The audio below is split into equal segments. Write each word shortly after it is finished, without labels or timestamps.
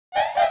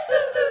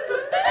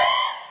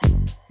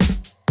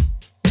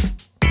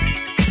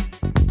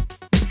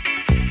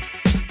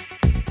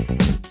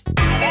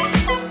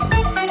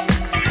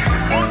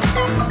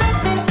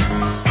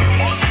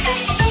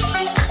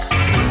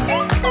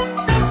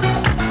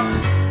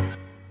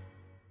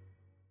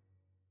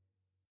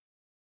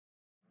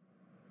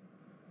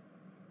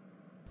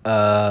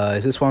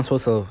Is this one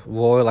supposed to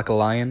roar like a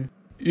lion?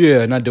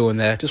 Yeah, not doing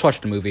that. Just watch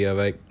the movie,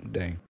 alright?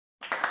 Dang.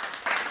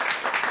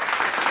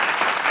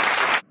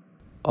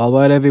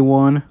 Alright,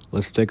 everyone,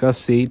 let's take our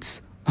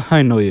seats.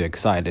 I know you're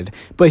excited,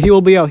 but he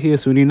will be out here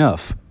soon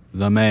enough.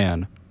 The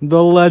man,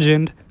 the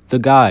legend, the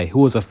guy who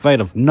was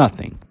afraid of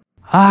nothing.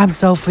 I'm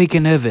so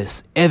freaking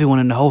nervous. Everyone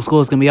in the whole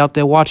school is gonna be out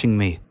there watching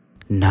me.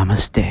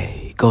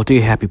 Namaste. Go to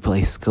your happy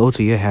place. Go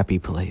to your happy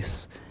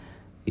place.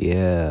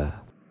 Yeah.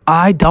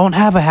 I don't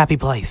have a happy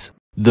place.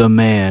 The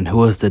man who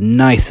was the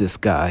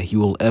nicest guy you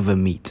will ever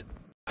meet.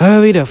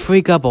 Hurry the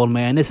freak up, old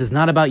man. This is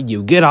not about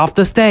you. Get off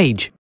the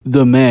stage.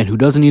 The man who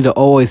doesn't need to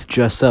always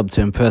dress up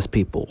to impress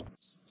people.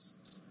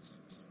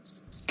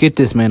 Get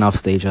this man off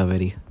stage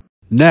already.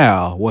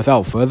 Now,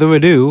 without further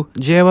ado,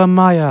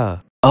 Jeremiah.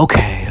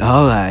 Okay,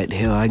 alright,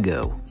 here I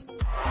go.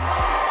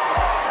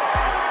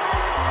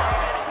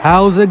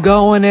 How's it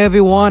going,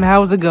 everyone?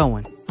 How's it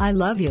going? I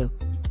love you.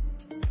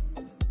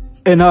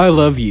 And I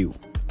love you.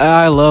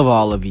 I love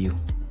all of you.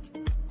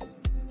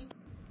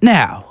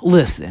 Now,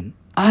 listen.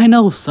 I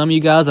know some of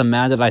you guys are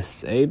mad that I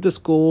saved the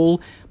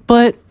school,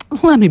 but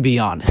let me be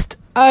honest.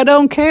 I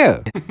don't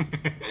care.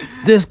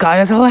 This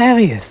guy is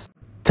hilarious.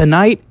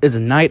 Tonight is a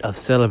night of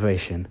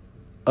celebration.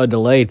 A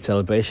delayed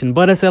celebration,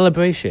 but a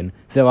celebration.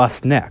 There are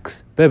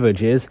snacks,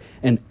 beverages,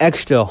 and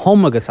extra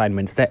homework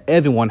assignments that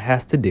everyone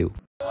has to do.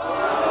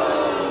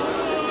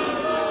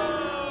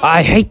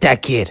 I hate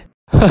that kid.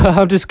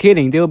 I'm just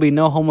kidding. There will be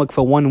no homework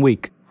for 1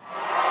 week.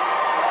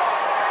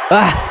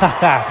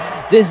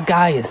 This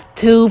guy is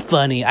too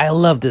funny. I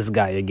love this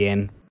guy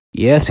again.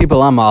 Yes,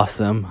 people, I'm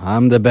awesome.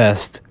 I'm the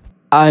best.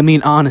 I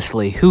mean,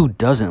 honestly, who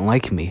doesn't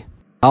like me?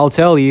 I'll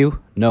tell you,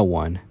 no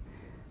one.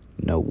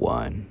 No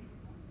one.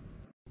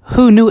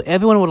 Who knew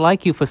everyone would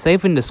like you for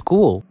saving the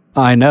school?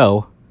 I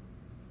know.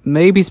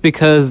 Maybe it's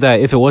because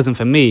that if it wasn't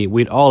for me,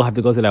 we'd all have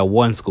to go to that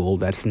one school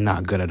that's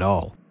not good at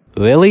all.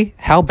 Really?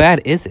 How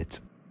bad is it?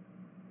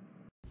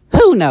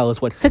 Who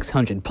knows what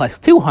 600 plus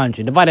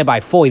 200 divided by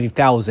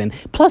 40,000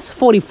 plus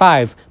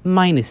 45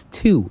 minus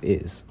 2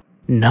 is?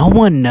 No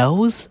one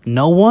knows?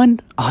 No one?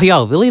 Are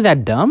y'all really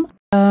that dumb?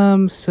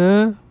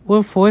 Sir,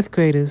 we're 4th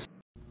graders.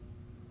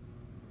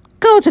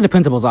 Go to the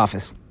principal's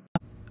office.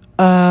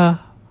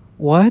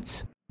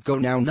 What? Go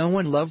now, no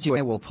one loves you.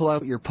 I will pull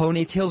out your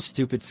ponytail,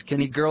 stupid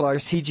skinny girl.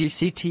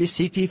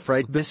 RCGCT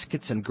fried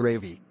biscuits and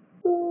gravy.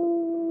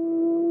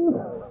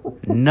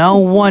 No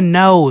one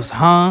knows,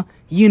 huh?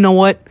 You know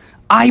what?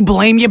 I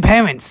blame your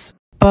parents.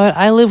 But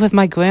I live with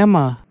my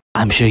grandma.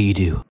 I'm sure you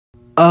do.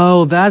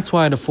 Oh, that's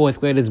why the 4th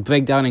graders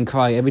break down and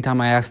cry every time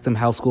I ask them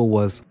how school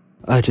was.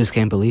 I just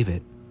can't believe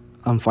it.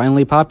 I'm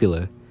finally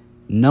popular.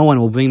 No one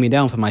will bring me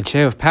down from my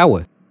chair of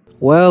power.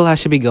 Well, I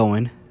should be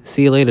going.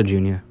 See you later,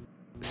 Junior.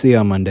 See you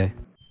on Monday.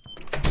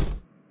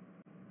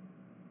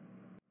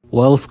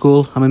 Well,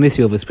 school, I'm gonna miss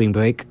you over spring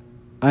break.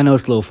 I know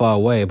it's a little far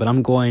away, but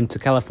I'm going to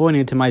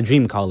California to my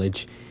dream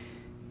college.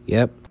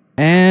 Yep.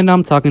 And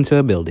I'm talking to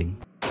a building.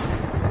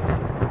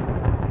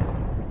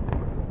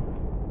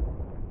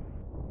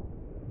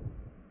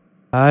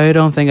 I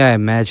don't think I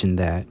imagined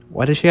that.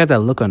 Why does she have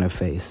that look on her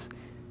face?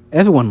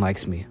 Everyone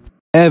likes me.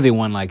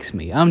 Everyone likes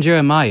me. I'm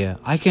Jeremiah.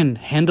 I can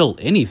handle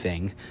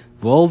anything.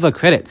 Roll the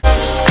credits.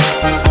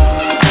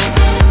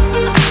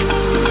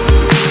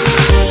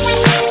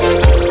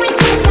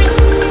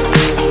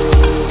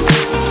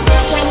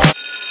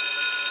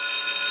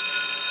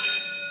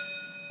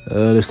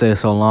 This day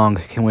is so long.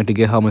 Can't wait to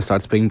get home and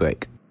start spring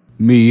break.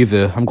 Me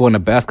either. I'm going to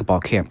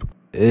basketball camp.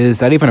 Is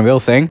that even a real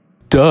thing?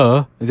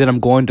 Duh. And then I'm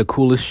going to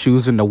coolest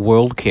shoes in the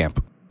world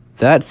camp.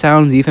 That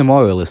sounds even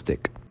more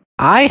realistic.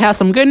 I have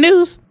some good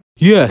news.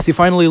 Yes, you're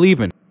finally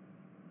leaving.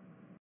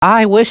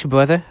 I wish,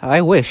 brother.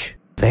 I wish.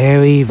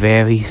 Very,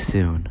 very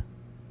soon.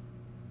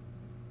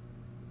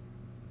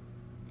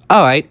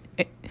 Alright.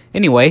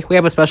 Anyway, we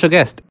have a special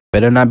guest.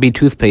 Better not be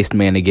Toothpaste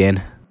Man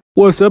again.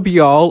 What's up,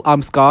 y'all?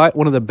 I'm Scott,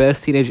 one of the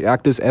best teenage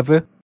actors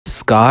ever.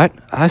 Scott?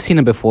 I've seen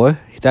him before.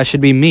 That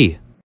should be me.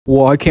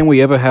 Why can't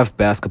we ever have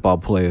basketball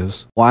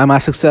players? Why am I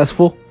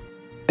successful?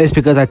 It's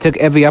because I took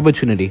every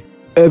opportunity.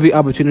 Every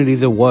opportunity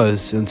there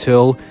was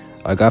until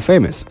I got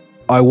famous.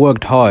 I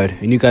worked hard,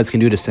 and you guys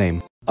can do the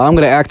same. I'm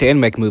gonna act and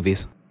make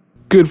movies.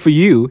 Good for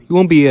you. You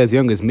won't be as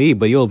young as me,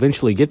 but you'll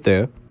eventually get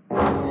there.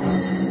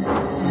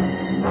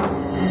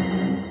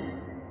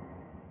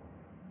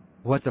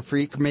 What the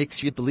freak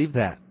makes you believe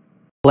that?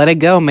 Let it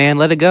go, man.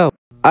 Let it go.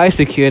 I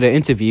secured an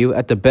interview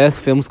at the best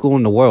film school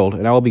in the world,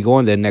 and I will be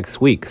going there next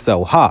week,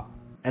 so ha.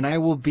 And I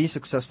will be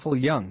successful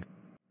young.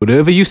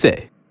 Whatever you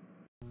say.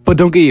 But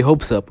don't get your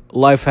hopes up.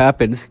 Life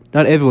happens.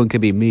 Not everyone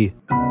can be me.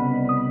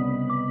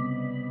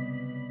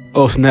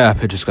 Oh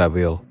snap, it just got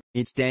real.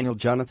 It's Daniel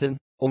Jonathan,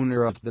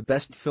 owner of the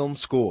best film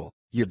school.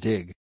 You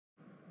dig?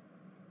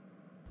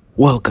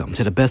 Welcome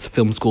to the best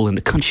film school in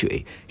the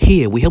country.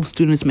 Here, we help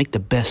students make the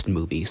best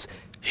movies.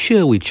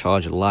 Sure, we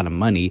charge a lot of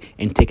money,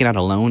 and taking out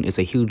a loan is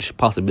a huge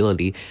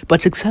possibility,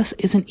 but success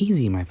isn't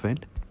easy, my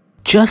friend.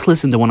 Just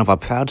listen to one of our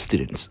proud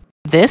students.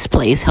 This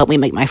place helped me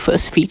make my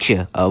first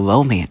feature, a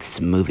romance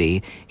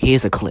movie.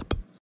 Here's a clip.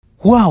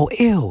 Whoa,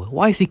 ew,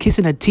 why is he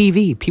kissing a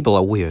TV? People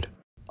are weird.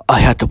 I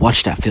had to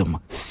watch that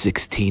film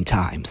 16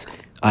 times.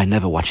 I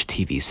never watched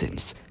TV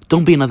since.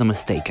 Don't be another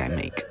mistake I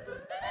make.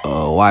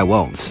 Oh, I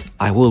won't.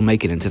 I will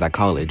make it into that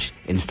college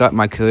and start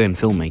my career in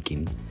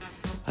filmmaking.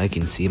 I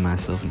can see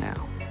myself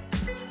now.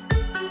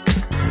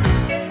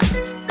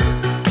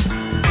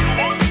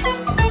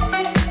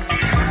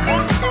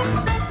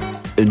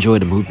 Enjoy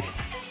the movie.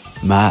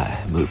 My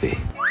movie.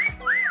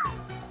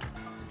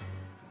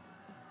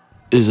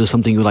 Is there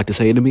something you'd like to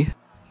say to me?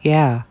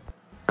 Yeah.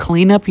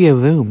 Clean up your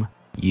room.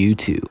 You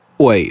too.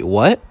 Wait,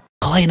 what?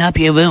 Clean up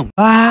your room.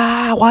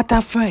 Ah, what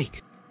the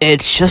freak?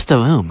 It's just a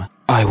room.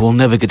 I will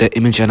never get that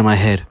image out of my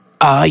head.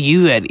 Are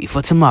you ready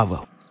for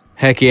tomorrow?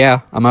 Heck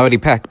yeah, I'm already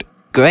packed.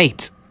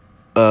 Great.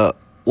 What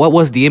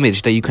was the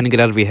image that you couldn't get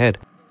out of your head?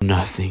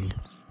 Nothing.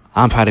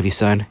 I'm proud of you,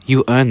 son.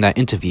 You earned that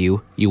interview.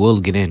 You will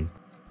get in.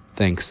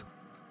 Thanks.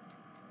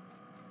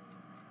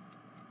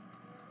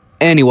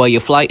 Anyway,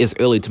 your flight is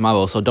early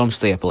tomorrow, so don't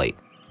stay up late.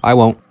 I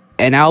won't.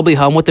 And I'll be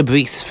home with the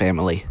Brees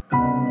family.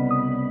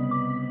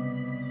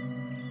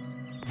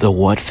 The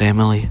what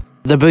family?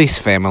 The Brees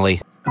family.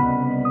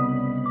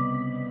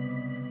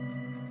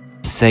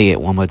 Say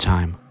it one more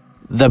time.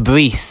 The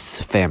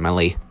Brees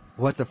family.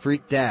 What the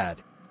freak,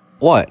 Dad?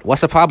 What?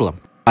 What's the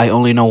problem? I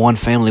only know one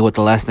family with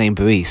the last name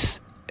Brees,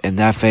 and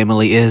that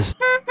family is...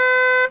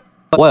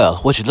 Well,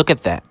 would you look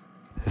at that?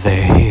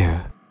 They're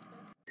here.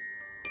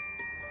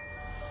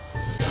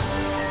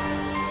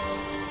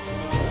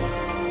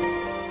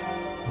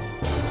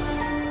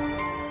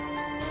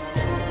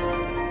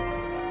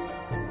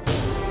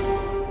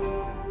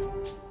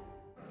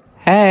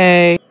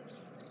 Hey!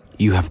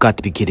 You have got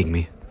to be kidding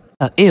me.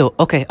 Ew,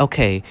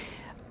 okay.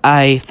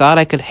 I thought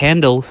I could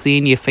handle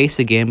seeing your face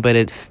again, but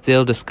it's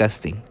still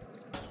disgusting.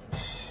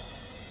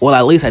 Well,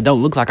 at least I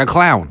don't look like a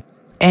clown.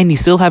 And you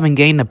still haven't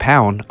gained a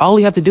pound. All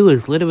you have to do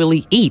is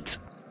literally eat.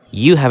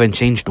 You haven't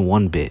changed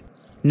one bit.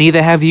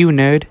 Neither have you,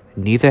 nerd.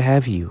 Neither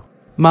have you.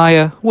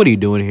 Maya, what are you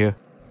doing here?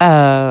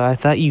 I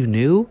thought you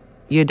knew?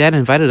 Your dad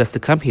invited us to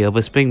come here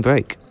over spring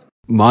break.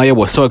 Maya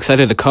was so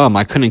excited to come,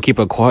 I couldn't keep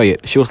her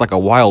quiet. She was like a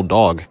wild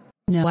dog.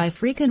 No, I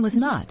freaking was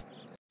not.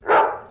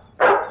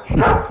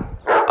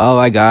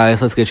 Alright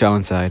guys, let's get y'all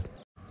inside.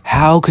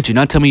 How could you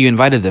not tell me you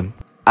invited them?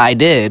 I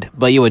did,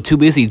 but you were too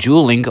busy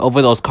drooling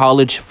over those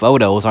college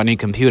photos on your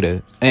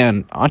computer.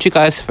 And aren't you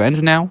guys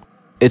friends now?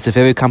 It's a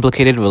very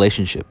complicated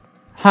relationship.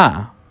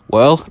 Huh.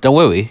 Well, don't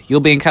worry.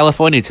 You'll be in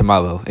California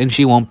tomorrow, and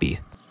she won't be.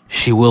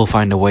 She will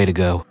find a way to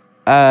go.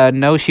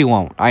 No she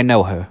won't. I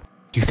know her.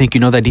 You think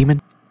you know that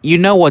demon? You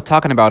know we're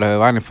talking about her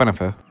right in front of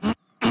her.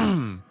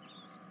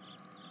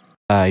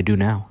 I do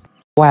now.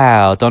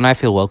 Wow, don't I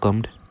feel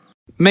welcomed?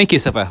 Make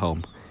yourself at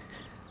home.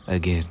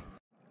 Again.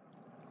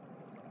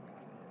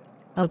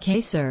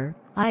 Okay, sir.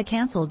 I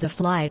canceled the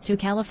flight to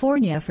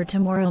California for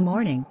tomorrow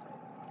morning.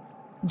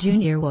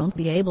 Junior won't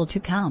be able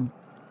to come.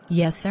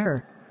 Yes,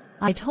 sir.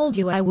 I told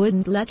you I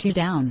wouldn't let you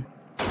down.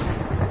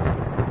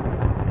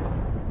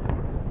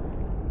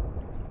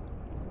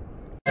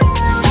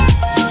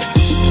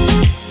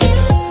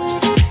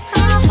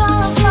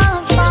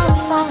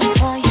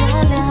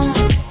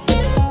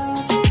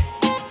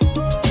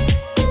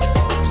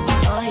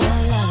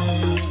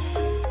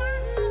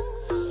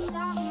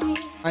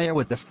 Maya,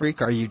 what the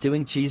freak are you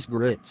doing? Cheese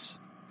grits.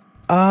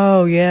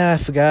 Oh, yeah,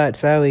 I forgot.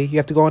 Sorry. You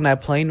have to go on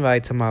that plane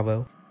ride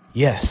tomorrow.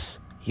 Yes,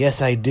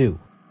 I do.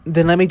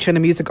 Then let me turn the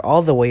music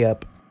all the way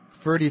up.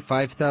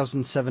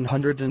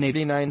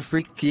 35,789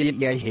 freak,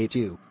 I hate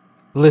you.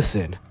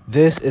 Listen,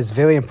 this is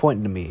very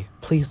important to me.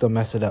 Please don't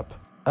mess it up.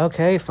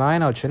 Okay,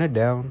 fine, I'll turn it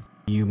down.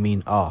 You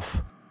mean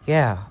off?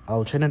 Yeah,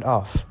 I'll turn it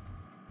off.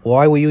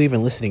 Why were you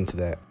even listening to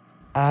that?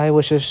 I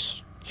was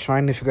just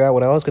trying to figure out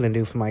what I was going to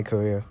do for my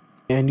career.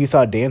 And you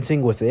thought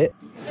dancing was it?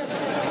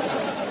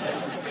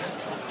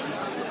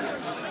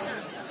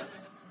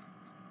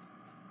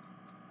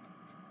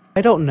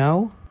 I don't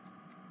know.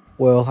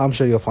 Well, I'm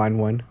sure you'll find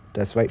one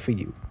that's right for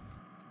you.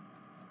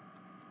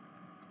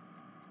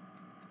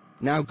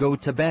 Now go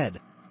to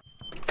bed.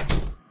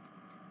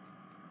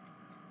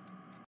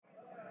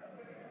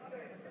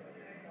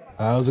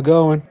 How's it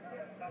going?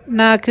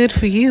 Not good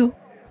for you.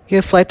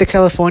 Your flight to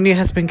California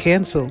has been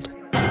canceled.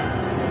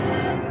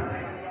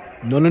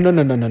 No.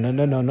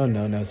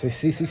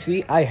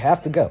 See, I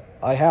have to go.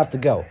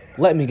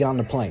 Let me get on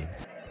the plane.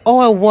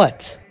 Or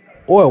what?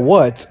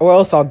 Or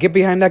else I'll get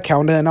behind that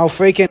counter and I'll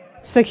freaking...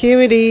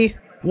 Security!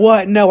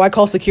 What? No, I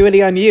call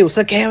security on you.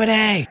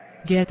 Security!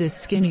 Get this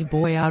skinny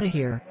boy out of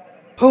here.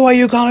 Who are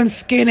you calling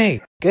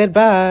skinny?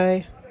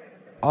 Goodbye.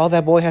 All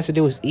that boy has to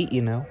do is eat,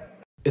 you know.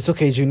 It's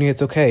okay, Junior,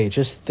 it's okay.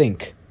 Just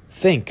think.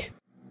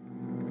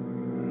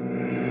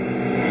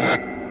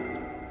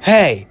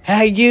 Hey,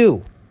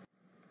 you!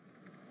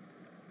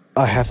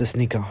 I have to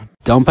sneak on.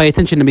 Don't pay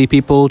attention to me,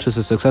 people. Just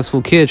a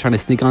successful kid trying to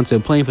sneak onto a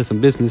plane for some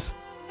business.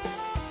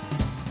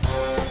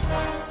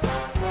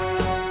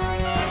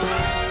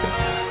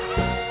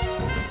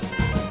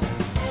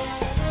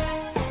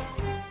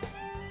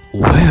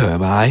 Where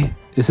am I?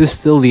 Is this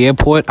still the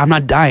airport? I'm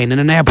not dying in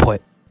an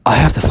airport. I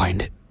have to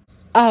find it.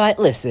 Alright,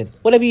 listen.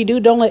 Whatever you do,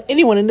 don't let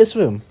anyone in this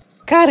room.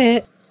 Got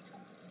it.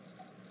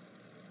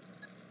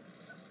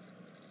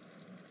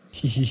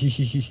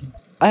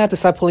 I have to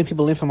start pulling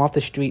people in from off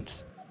the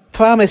streets.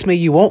 Promise me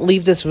you won't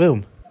leave this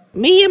room.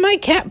 Me and my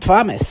cat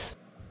promise.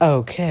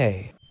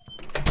 Okay.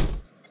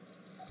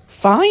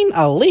 Fine,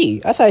 I'll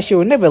leave. I thought she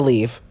would never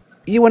leave.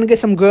 You want to get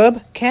some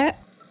grub, cat?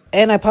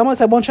 And I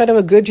promise I won't try to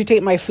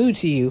regurgitate my food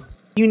to you.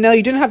 You know,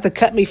 you didn't have to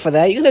cut me for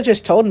that. You could have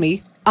just told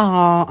me.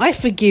 Aw, I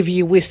forgive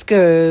you,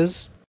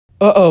 Whiskers.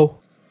 Uh-oh.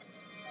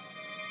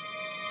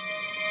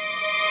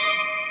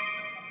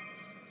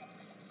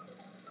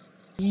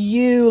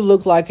 You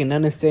look like an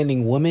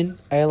understanding woman.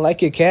 I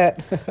like your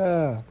cat.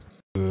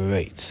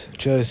 Great.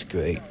 Just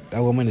great.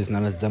 That woman is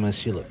not as dumb as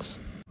she looks.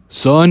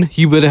 Son,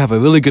 you better have a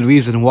really good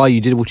reason why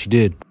you did what you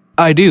did.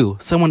 I do.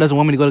 Someone doesn't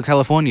want me to go to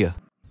California.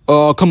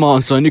 Oh, come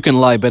on, son. You can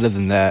lie better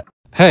than that.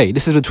 Hey,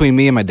 this is between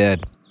me and my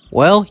dad.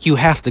 Well, you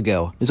have to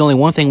go. There's only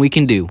one thing we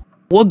can do.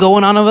 We're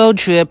going on a road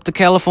trip to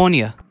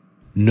California.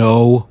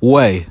 No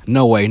way.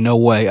 No way. No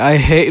way. I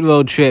hate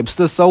road trips.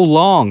 They're so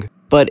long.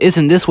 But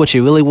isn't this what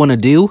you really want to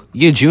do?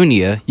 You're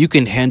Junior. You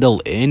can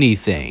handle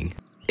anything.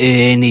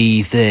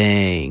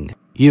 Anything.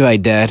 You're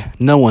right, Dad.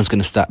 No one's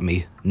gonna stop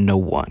me. No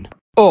one.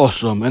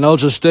 Awesome. And I'll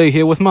just stay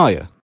here with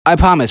Maya. I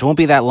promise. Won't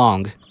be that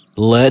long.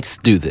 Let's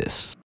do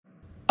this.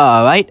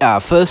 Alright,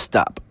 our first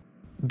stop.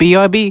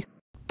 BRB.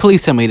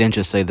 Please tell me you didn't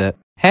just say that.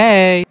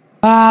 Hey.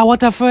 What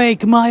the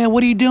freak? Maya,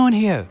 what are you doing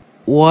here?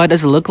 What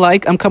does it look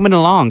like? I'm coming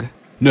along.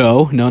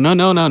 No,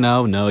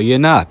 you're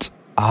not.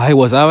 I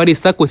was already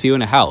stuck with you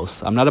in a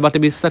house. I'm not about to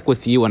be stuck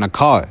with you in a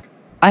car.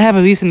 I have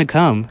a reason to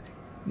come.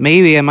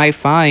 Maybe I might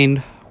find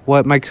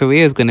what my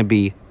career is gonna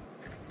be.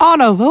 On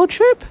a road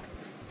trip?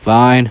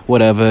 Fine,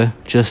 whatever.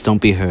 Just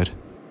don't be hurt.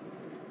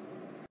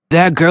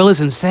 That girl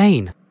is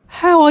insane.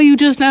 How are you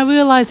just not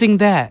realizing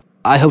that?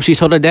 I hope she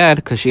told her dad,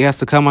 because she has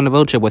to come on the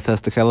road trip with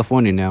us to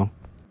California now.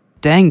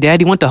 Dang,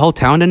 Dad, you want the whole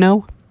town to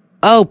know?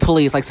 Oh,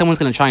 please, like someone's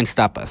gonna try and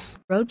stop us.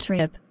 Road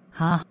trip,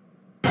 huh?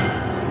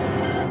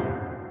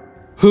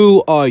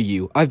 Who are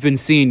you? I've been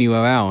seeing you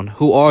around.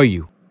 Who are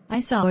you? I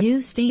saw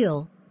you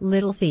steal,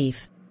 little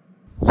thief.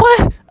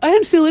 What? I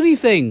didn't steal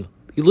anything,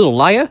 you little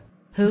liar.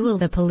 Who will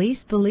the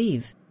police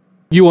believe?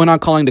 You are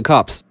not calling the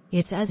cops.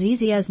 It's as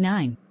easy as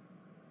 9.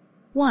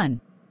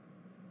 1.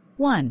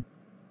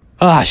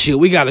 Ah, shoot,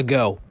 we gotta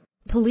go.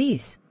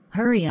 Police,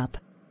 hurry up.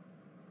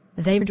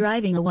 They're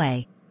driving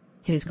away.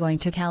 Who's going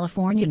to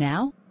California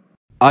now?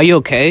 Are you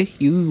okay?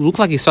 You look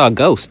like you saw a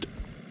ghost.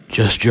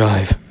 Just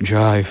drive.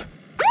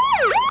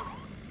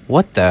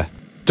 What the?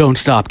 Don't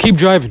stop, keep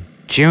driving.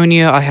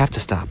 Junior, I have to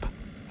stop.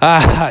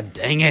 Ah,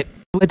 dang it.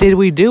 What did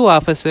we do,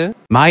 officer?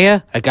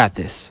 Maya, I got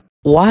this.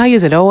 Why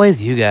is it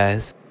always you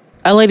guys?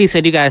 A lady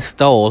said you guys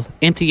stole.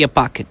 Empty your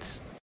pockets.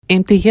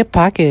 Empty your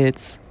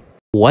pockets.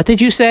 What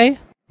did you say?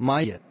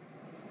 Maya.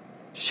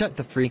 Shut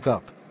the freak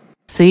up.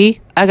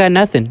 See? I got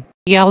nothing.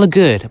 Y'all are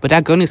good, but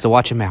that girl needs to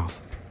watch her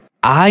mouth.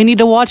 I need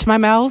to watch my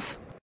mouth?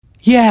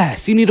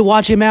 Yes, you need to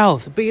watch your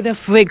mouth. Be the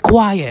freak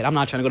quiet. I'm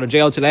not trying to go to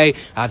jail today.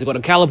 I have to go to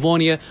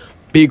California.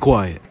 Be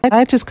quiet.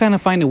 I just kind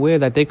of find it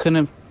weird that they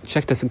couldn't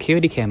check the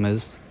security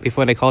cameras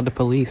before they called the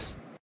police.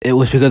 It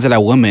was because of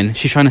that woman.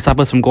 She's trying to stop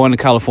us from going to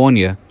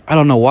California. I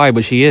don't know why,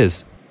 but she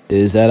is.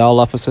 Is that all,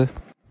 officer?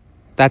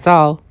 That's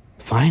all.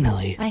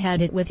 Finally. I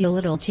had it with you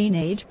little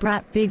teenage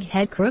brat, big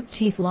head, crook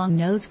teeth, long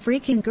nose,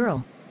 freaking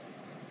girl.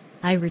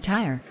 I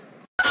retire.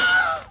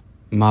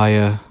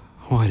 Maya,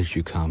 why did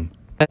you come?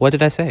 What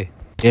did I say?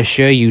 Just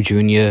sure you,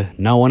 Junior.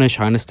 No one is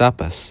trying to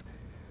stop us.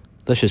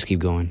 Let's just keep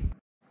going.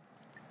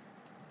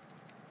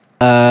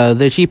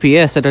 The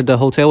GPS said that the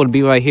hotel would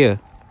be right here.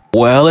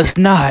 Well, it's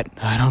not.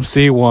 I don't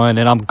see one,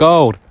 and I'm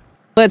gold.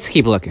 Let's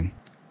keep looking.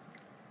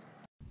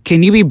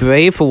 Can you be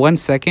brave for 1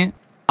 second?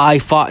 I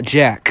fought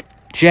Jack.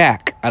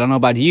 Jack, I don't know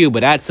about you,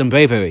 but that's some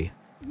bravery.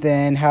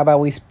 Then how about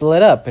we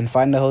split up and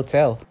find a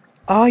hotel?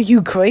 Are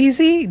you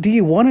crazy? Do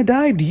you want to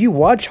die? Do you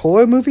watch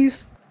horror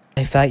movies?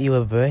 I thought you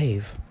were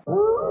brave.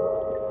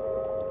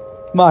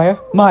 Maya,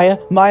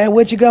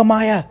 where'd you go,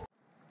 Maya?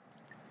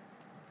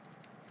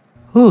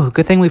 Ooh,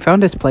 good thing we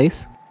found this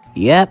place.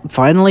 Yep,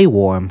 finally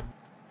warm.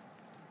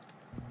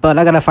 But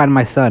I gotta find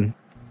my son.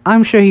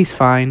 I'm sure he's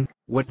fine.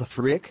 What the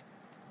frick?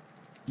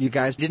 You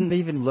guys didn't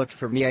even look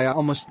for me. I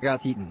almost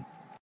got eaten.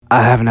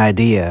 I have an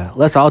idea.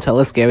 Let's all tell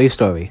a scary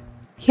story.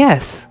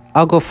 Yes,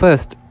 I'll go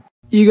first.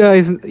 You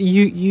guys,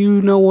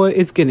 you know what?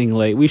 It's getting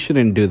late. We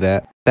shouldn't do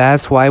that.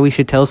 That's why we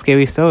should tell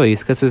scary stories,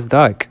 because it's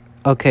dark.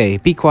 Okay,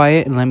 be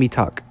quiet and let me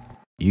talk.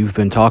 You've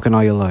been talking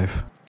all your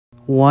life.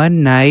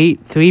 One night,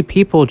 3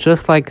 people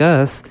just like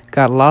us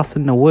got lost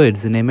in the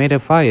woods and they made a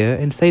fire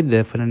and stayed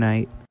there for the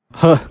night.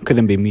 Huh,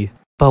 couldn't be me.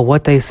 But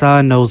what they saw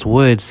in those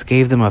woods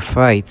gave them a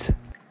fright.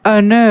 A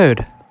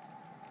nerd.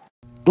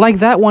 Like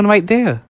that one right there.